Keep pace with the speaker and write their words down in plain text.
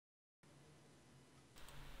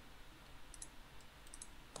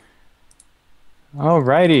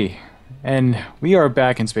Alrighty, and we are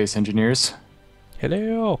back in Space Engineers.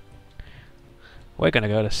 Hello. We're gonna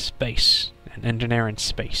go to space and engineer in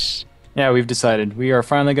space. Yeah, we've decided. We are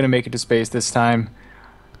finally going to make it to space this time.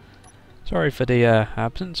 Sorry for the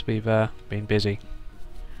absence. We've been busy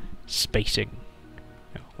spacing,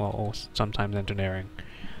 well, or sometimes engineering.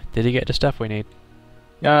 Did you get the stuff we need?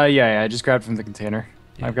 Yeah, I just grabbed from the container.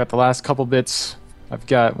 Yeah. I've got the last couple bits. I've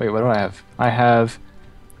got, wait, what do I have? I have,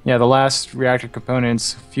 yeah, the last reactor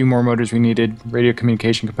components, a few more motors we needed, radio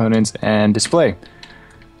communication components, and display.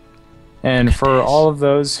 And for all of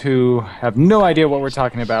those who have no idea what we're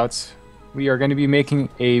talking about, we are going to be making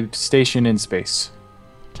a station in space.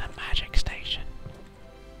 It's a magic station.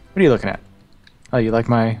 What are you looking at? Oh, you like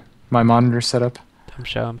my monitor setup? I'm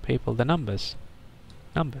showing people the numbers.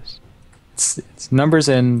 Numbers. It's numbers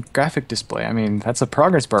and graphic display. I mean, that's a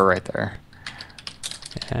progress bar right there.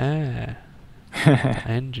 Yeah. The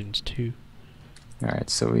engines too. Alright,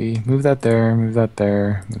 so we move that there, move that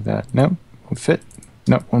there, move that. Nope, won't fit.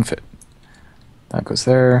 Nope, won't fit. That goes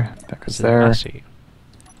there, that goes there. I see.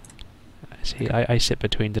 I sit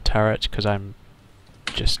between the turrets because I'm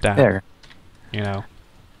just down. There. You know.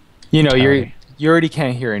 You know, Terry. you already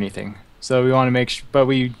can't hear anything. So we want to make but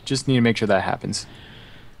we just need to make sure that happens.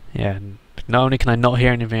 Yeah. And not only can I not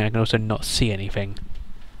hear anything, I can also not see anything.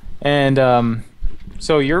 And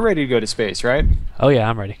so you're ready to go to space, right? Oh yeah,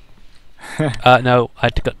 I'm ready. No, I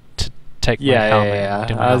got to take my helmet. Yeah. and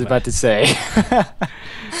do my I was helmet. about to say.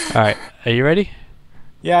 Alright, are you ready?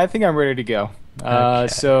 Yeah, I think I'm ready to go. Okay.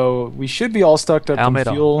 So we should be all stocked up Helmet in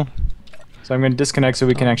on. fuel. So I'm going to disconnect so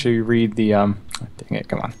we can actually read the dang it,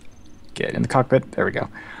 come on. Get in the cockpit. There we go.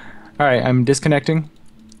 All right, I'm disconnecting.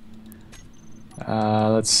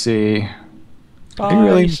 Let's see. Bye,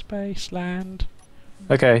 really- Spaceland.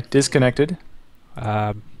 Okay, disconnected.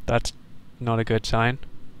 That's not a good sign.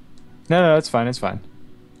 No, it's fine. It's fine.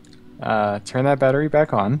 Turn that battery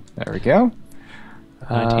back on. There we go.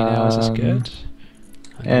 19 hours is good.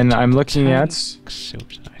 And I'm looking at tanks.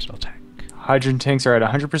 Oops, nice little tank. hydrogen tanks are at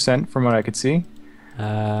 100% from what I could see.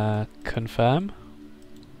 Confirm.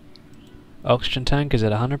 Oxygen tank is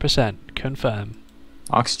at 100%. Confirm.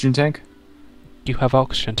 Oxygen tank? You have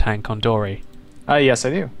oxygen tank on Dory. Yes,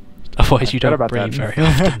 I do. Otherwise, you forgot don't about breathe that. very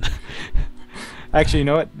often. Actually, you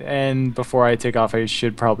know what? And before I take off, I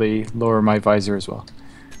should probably lower my visor as well.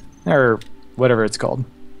 Or whatever it's called.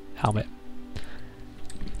 Helmet.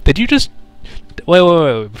 Did you just...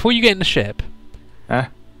 Wait. Before you get in the ship, Huh?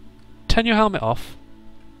 turn your helmet off.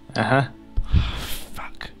 Uh-huh.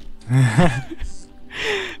 Fuck.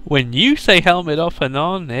 When you say helmet off and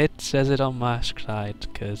on, it says it on my side,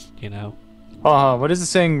 because, you know, What is it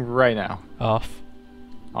saying right now? off,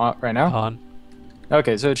 Right now? on.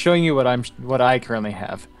 Okay, so it's showing you what I currently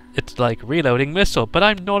have. It's like reloading missile, but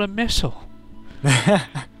I'm not a missile.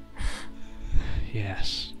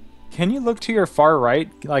 Yes. Can you look to your far right?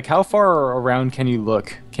 Like, how far around can you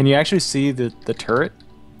look? Can you actually see the turret?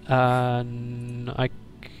 No,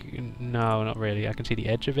 not really. I can see the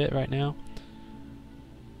edge of it right now.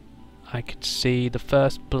 I could see the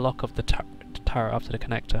first block of the turret after the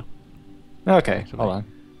connector. Okay, hold on.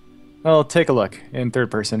 Well, take a look in third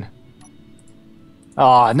person.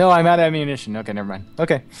 Oh, no, I'm out of ammunition. Okay, never mind.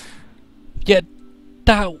 Okay. Yeah,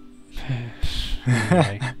 that...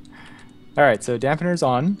 Anyway. Alright, so dampener's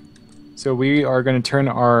on. So we are going to turn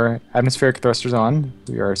our atmospheric thrusters on.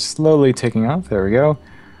 We are slowly taking off. There we go.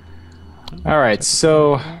 Alright,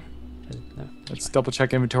 so let's double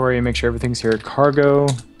check inventory and make sure everything's here. Cargo,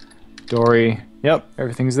 Dory. Yep,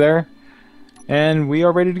 everything's there. And we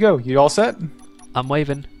are ready to go. You all set? I'm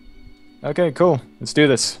waving. Okay, cool. Let's do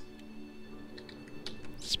this.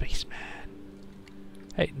 Spaceman.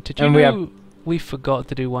 Hey, did you And know we forgot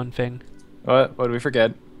to do one thing? What did we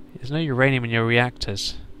forget? There's no uranium in your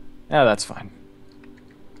reactors. Yeah, that's fine.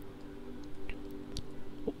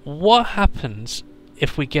 What happens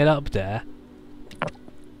if we get up there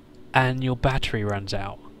and your battery runs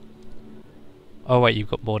out? Oh wait, you've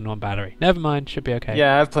got more than one battery. Never mind, should be okay.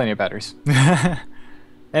 Yeah, I have plenty of batteries.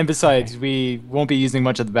 And besides, we won't be using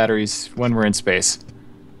much of the batteries when we're in space.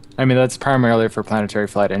 I mean, that's primarily for planetary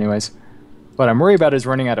flight anyways. What I'm worried about is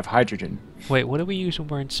running out of hydrogen. Wait, what do we use when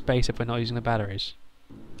we're in space if we're not using the batteries?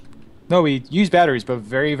 No, we use batteries, but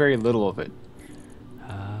very, very little of it.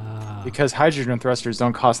 Ah. Because hydrogen thrusters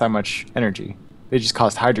don't cost that much energy. They just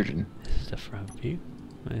cost hydrogen. This is the front view.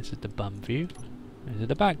 This is the bum view. This is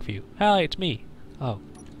the back view. Hi, it's me. Oh.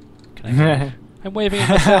 Can I wave? I'm waving at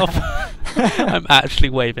myself. I'm actually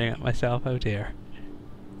waving at myself. Oh dear.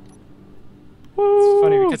 It's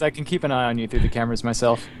funny because I can keep an eye on you through the cameras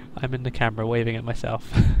myself. I'm in the camera waving at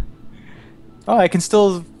myself. Oh, I can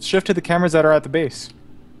still shift to the cameras that are at the base.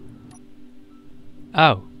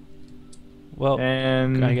 Oh. Well,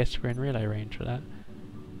 And I guess we're in relay range for that.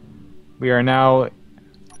 we are now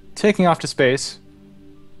taking off to space.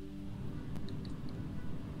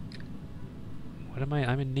 What am I?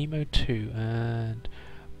 I'm in Nemo 2 and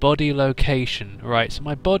body location. Right, so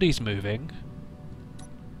my body's moving.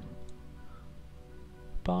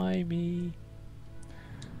 By me.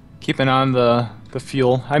 Keeping on the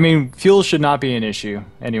fuel. I mean, fuel should not be an issue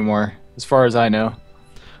anymore, as far as I know.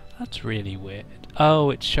 That's really weird.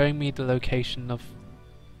 Oh, it's showing me the location of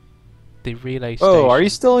the relay station. Oh, are you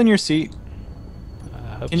still in your seat?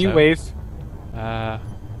 Hope Can you so. wave? Yeah.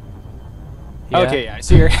 Okay, yeah, I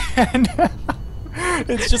see your hand.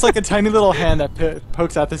 It's just like a tiny little hand that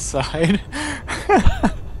pokes out the side. You're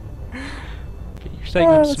saying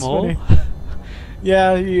I'm that's small? funny.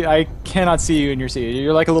 Yeah, I cannot see you in your seat.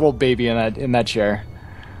 You're like a little baby in that chair.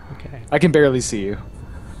 Okay. I can barely see you.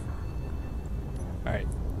 Alright.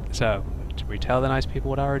 So, did we tell the nice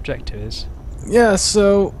people what our objective is? Yeah,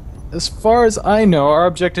 so as far as I know, our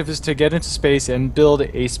objective is to get into space and build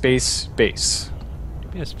a space base.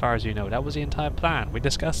 As far as you know, that was the entire plan. We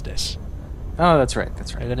discussed this. Oh, that's right,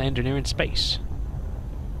 that's We're right. going to engineer in space.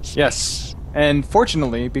 Yes. And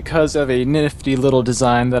fortunately, because of a nifty little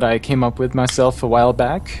design that I came up with myself a while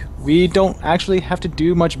back, we don't actually have to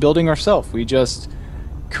do much building ourselves. We just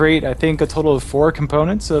create, I think, a total of 4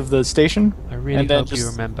 components of the station. I really and then hope you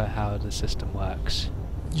remember how the system works.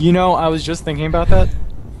 You know, I was just thinking about that.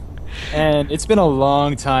 And it's been a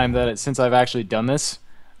long time since I've actually done this.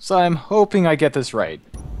 So I'm hoping I get this right.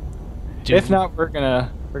 If not, we're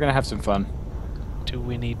gonna have some fun. Do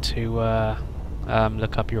we need to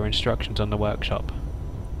look up your instructions on the workshop?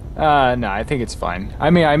 No, I think it's fine. I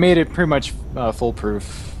mean, I made it pretty much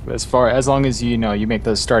foolproof as long as you make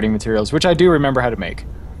those starting materials, which I do remember how to make.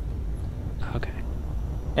 Okay.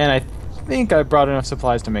 And I think I brought enough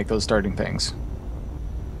supplies to make those starting things.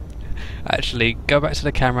 Actually, go back to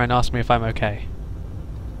the camera and ask me if I'm okay.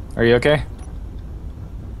 Are you okay?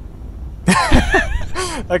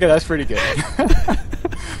 Okay, that's pretty good.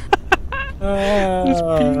 That's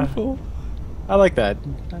beautiful. I like that.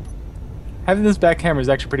 Having this back camera is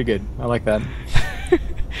actually pretty good. I like that.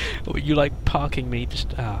 You like parking me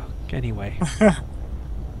just... anyway.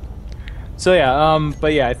 So yeah,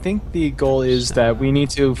 but yeah, I think the goal is that we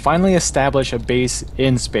need to finally establish a base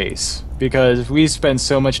in space. Because we spend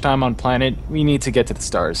so much time on planet, we need to get to the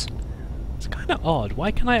stars. It's kind of odd.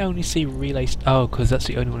 Why can I only see relay... Oh, because that's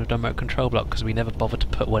the only one with a remote control block, because we never bothered to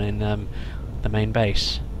put one in the main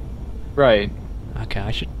base. Right. Okay,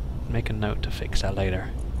 I should make a note to fix that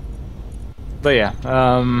later. But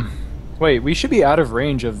yeah, wait, we should be out of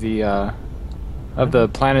range of the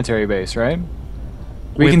planetary base, right?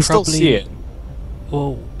 We We're can still see it.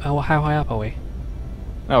 Well, how high up are we?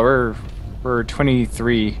 No, we're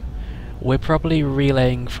 23. We're probably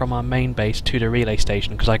relaying from our main base to the relay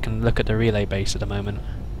station, because I can look at the relay base at the moment.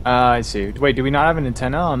 I see. Wait, do we not have an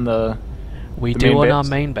antenna on the... We the do main on our base?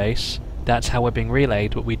 main base. That's how we're being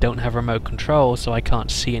relayed, but we don't have remote control, so I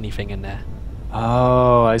can't see anything in there.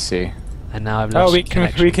 Oh, I see. And now I've lost Oh, we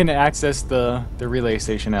connection. can access the relay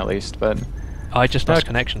station at least, but... I just lost Okay.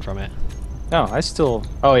 connection from it. No, I still...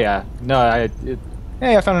 Oh, yeah. No,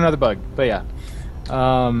 hey, I found another bug, but yeah.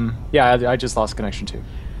 Yeah, I just lost connection too.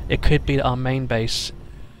 It could be that our main base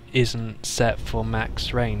isn't set for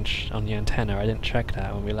max range on the antenna. I didn't check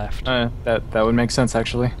that when we left. That would make sense,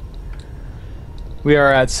 actually. We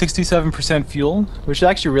are at 67% fuel, which is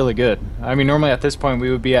actually really good. I mean, normally at this point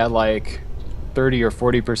we would be at like 30 or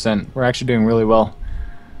 40%. We're actually doing really well.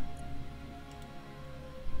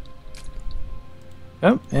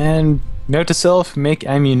 Oh, and note to self, make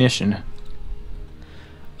ammunition.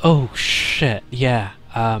 Oh shit, yeah.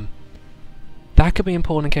 That could be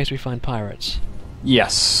important in case we find pirates.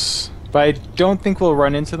 Yes. But I don't think we'll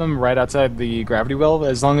run into them right outside the gravity well.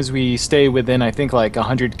 As long as we stay within, I think, like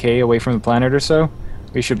 100k away from the planet or so,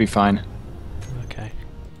 we should be fine. Okay.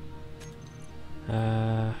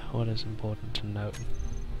 What is important to note?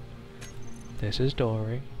 This is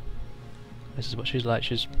Dory. This is what she's like.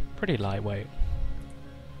 She's pretty lightweight.